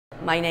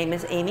My name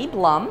is Amy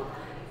Blum,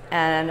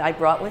 and I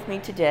brought with me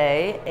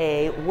today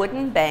a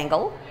wooden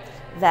bangle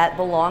that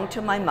belonged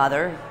to my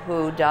mother,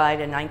 who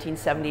died in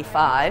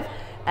 1975,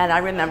 and I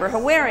remember her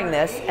wearing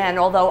this, and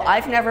although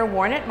I've never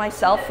worn it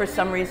myself, for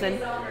some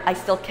reason I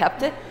still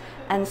kept it,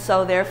 and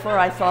so therefore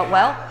I thought,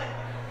 well,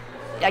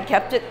 I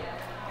kept it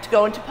to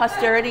go into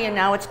posterity, and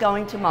now it's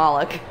going to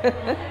Molok.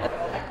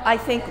 I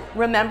think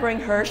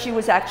remembering her, she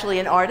was actually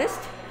an artist,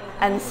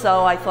 and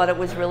so I thought it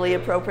was really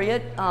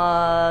appropriate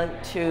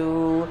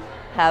to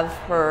have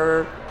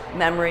her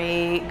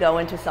memory go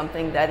into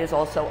something that is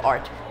also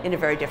art in a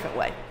very different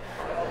way.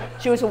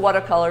 She was a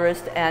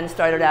watercolorist and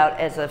started out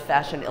as a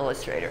fashion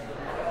illustrator.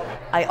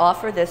 I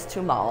offer this to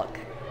Molok.